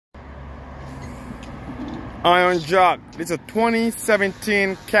Iron jack. This is a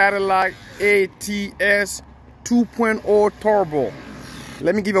 2017 Cadillac ATS 2.0 turbo.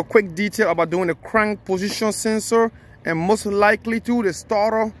 Let me give you a quick detail about doing the crank position sensor and most likely to the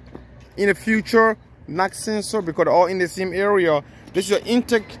starter in the future knock sensor, because they're all in the same area. This is your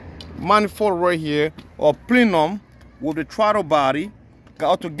intake manifold right here, or plenum, with the throttle body got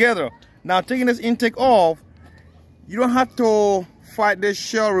all together. Now taking this intake off, you don't have to fight this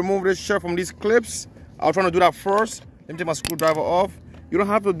shell, remove this shell from these clips. I was trying to do that first. Let me take my screwdriver off. You don't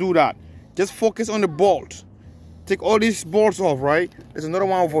have to do that. Just focus on the bolt. Take all these bolts off, right? There's another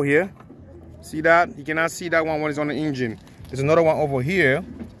one over here. See that? You cannot see that one when it's on the engine. There's another one over here.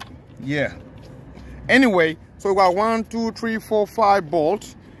 Yeah. Anyway, so we got 1, 2, 3, 4, 5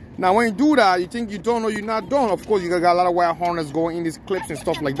 bolts. Now when you do that, you think you're done or you're not done. Of course, you got a lot of wire harness going in these clips and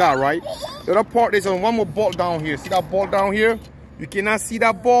stuff like that, right? The other part, there's one more bolt down here. See that bolt down here? You cannot see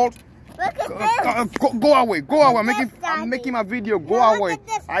that bolt. Go away, go away. I'm making my video. Go away.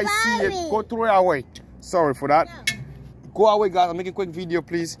 I see it. Go through it away. Sorry for that. Go away, guys. I'm making a quick video,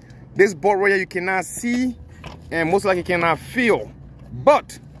 please. This bolt right here you cannot see and most likely cannot feel.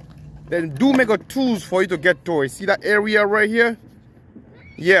 But then do make a tools for you to get to it. See that area right here?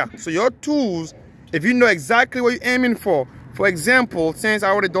 Yeah. So your tools, if you know exactly what you're aiming for example, since I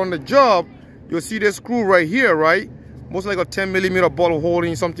already done the job, you'll see this screw right here, right? Most like a 10mm bolt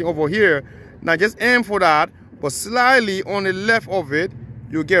holding something over here. Now just aim for that, but slightly on the left of it,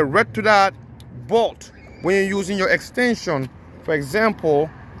 you'll get right to that bolt. When you're using your extension, for example,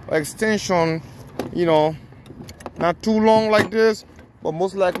 extension, you know, not too long like this, but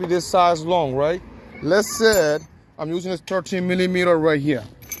most likely this size long, right? Let's say I'm using this 13mm right here.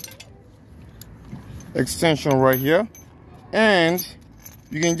 Extension right here. And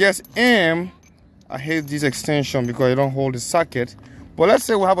you can just aim. I hate this extension because it don't hold the socket. But let's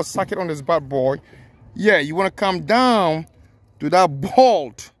say we have a socket on this bad boy. Yeah, you want to come down to that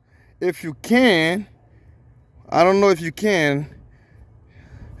bolt if you can. I don't know if you can.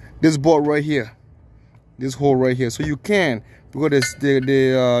 This bolt right here, this hole right here. So you can, because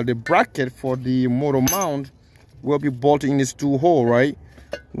the bracket for the motor mount will be bolted in this two hole, right?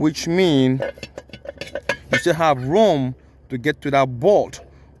 Which means you still have room to get to that bolt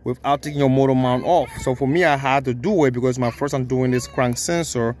without taking your motor mount off. So for me, I had to do it because my first time doing this crank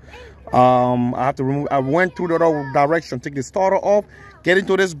sensor. I have to remove. I went through the other direction, take the starter off, get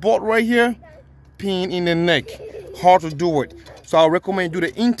into this bolt right here, pin in the neck. Hard to do it. So I recommend you do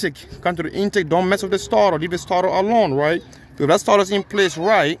the intake. Come to the intake. Don't mess with the starter. Leave the starter alone, right? If that starter's in place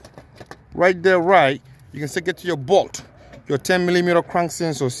right there, right, you can still get to your bolt, your 10mm crank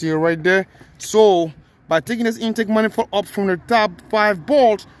sensor. See it right there. So by taking this intake manifold up from the top 5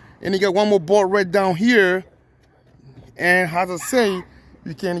 bolts, and you get one more bolt right down here, and as I say,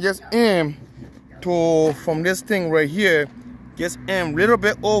 you can just aim to, from this thing right here, just aim a little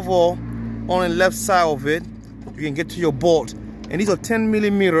bit over on the left side of it, you can get to your bolt. And these are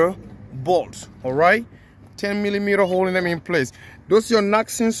 10mm bolts, all right? 10mm holding them in place. Those are your knock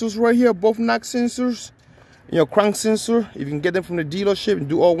sensors right here, both knock sensors. Your crank sensor, if you can get them from the dealership and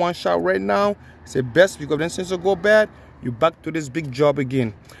do all one shot right now, it's the best, because when sensor go bad, you back to this big job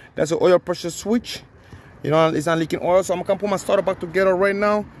again. That's an oil pressure switch. You know, it's not leaking oil, so I'm gonna put my starter back together right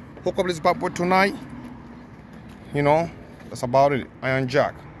now. Hook up this bad boy tonight. You know, that's about it. Iron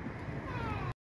jack.